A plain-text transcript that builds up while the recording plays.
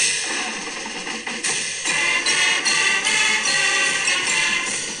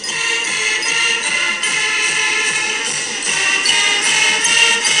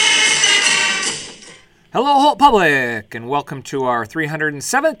Public, and welcome to our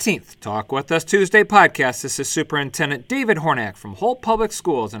 317th Talk With Us Tuesday podcast. This is Superintendent David Hornak from Holt Public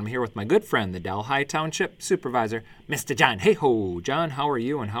Schools, and I'm here with my good friend, the Delhi Township Supervisor, Mr. John. Hey ho, John, how are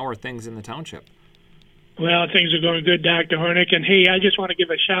you, and how are things in the township? Well, things are going good, Dr. Hornak. And hey, I just want to give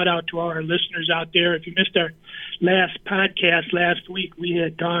a shout out to all our listeners out there. If you missed our last podcast last week, we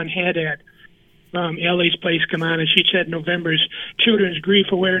had Dawn Haddad from Ellie's Place come on, and she said November's Children's Grief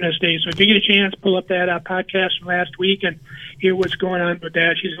Awareness Day. So if you get a chance, pull up that podcast from last week and hear what's going on with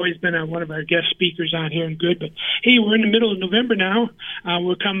that. She's always been one of our guest speakers on here and good. But hey, we're in the middle of November now.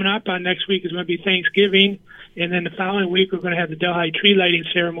 We're coming up on next week is going to be Thanksgiving. And then the following week, we're going to have the Delhi tree lighting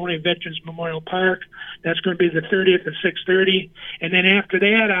ceremony at Veterans Memorial Park. That's going to be the 30th at 6:30. And then after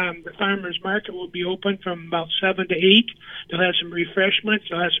that, the farmers market will be open from about 7 to 8. They'll have some refreshments.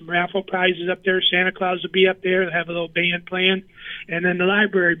 They'll have some raffle prizes up there. Santa Claus will be up there. They'll have a little band playing. And then the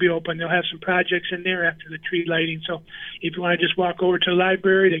library will be open. They'll have some projects in there after the tree lighting. So if you want to just walk over to the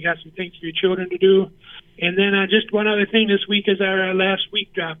library, they got some things for your children to do. And then just one other thing, this week is our last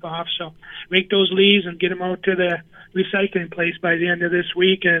week drop-off. So make those leaves and get them out to the recycling place by the end of this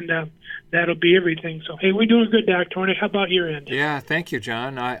week, and that'll be everything. So, hey, we're doing good, Dr. Hornak. How about your end? Yeah, thank you,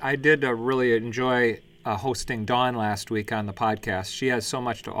 John. I did really enjoy hosting Dawn last week on the podcast. She has so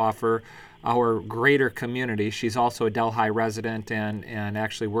much to offer our greater community. She's also a Delhi resident and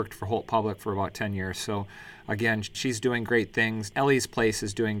actually worked for Holt Public for about 10 years. So, again, she's doing great things. Ellie's Place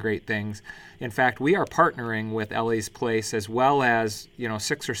is doing great things. In fact, we are partnering with Ellie's Place as well as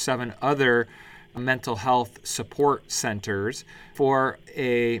 6 or 7 other mental health support centers for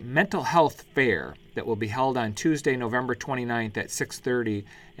a mental health fair that will be held on Tuesday, November 29th at 6:30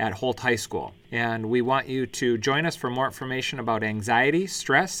 at Holt High School. And we want you to join us for more information about anxiety,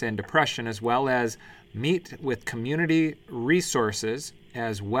 stress, and depression, as well as meet with community resources,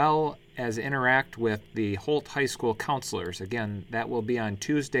 as well as interact with the Holt High School counselors. Again, that will be on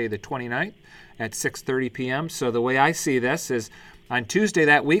Tuesday the 29th at 6:30 p.m. So the way I see this is on Tuesday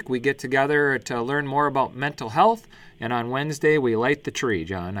that week, we get together to learn more about mental health, and on Wednesday, we light the tree,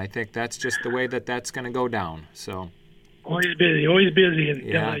 John. I think that's just the way that's going to go down. So always busy in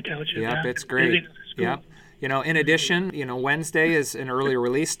Delhi Township. Yep, it's great. Yep. In addition, Wednesday is an early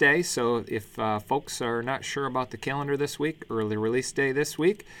release day, so if folks are not sure about the calendar this week, early release day this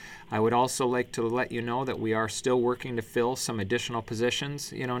week, I would also like to let you know that we are still working to fill some additional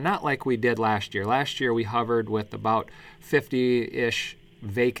positions, not like we did last year. Last year we hovered with about 50-ish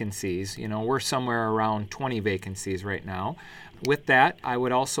vacancies. We're somewhere around 20 vacancies right now. With that, I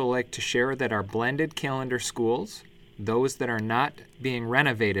would also like to share that our blended calendar schools, those that are not being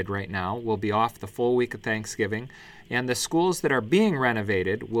renovated right now, will be off the full week of Thanksgiving, and the schools that are being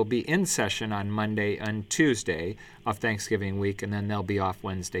renovated will be in session on Monday and Tuesday of Thanksgiving week, and then they'll be off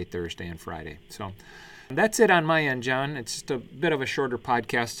Wednesday, Thursday, and Friday. So that's it on my end, John. It's just a bit of a shorter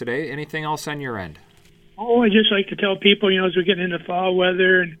podcast today. Anything else on your end? Oh, I just like to tell people, as we're getting into fall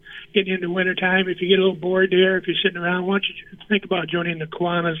weather and getting into wintertime, if you get a little bored there, if you're sitting around, why don't you think about joining the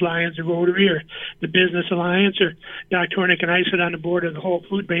Kiwanis, Lions, or Rotary, or the Business Alliance, or Dr. Hornak and I sit on the board of the Whole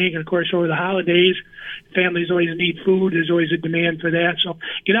Food Bank, and of course, over the holidays, families always need food. There's always a demand for that. So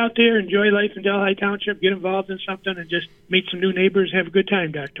get out there, enjoy life in Delhi Township, get involved in something, and just meet some new neighbors, have a good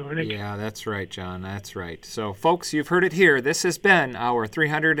time, Dr. Hornak. Yeah, that's right, John. That's right. So, folks, you've heard it here. This has been our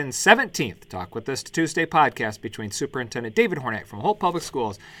 317th Talk With Us Tuesday podcast between Superintendent David Hornak from Holt Public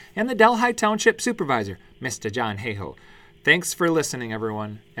Schools and the Delhi Township Supervisor, Mr. John Hey Holt. Thanks for listening,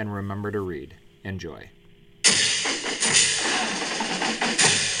 everyone, and remember to read. Enjoy.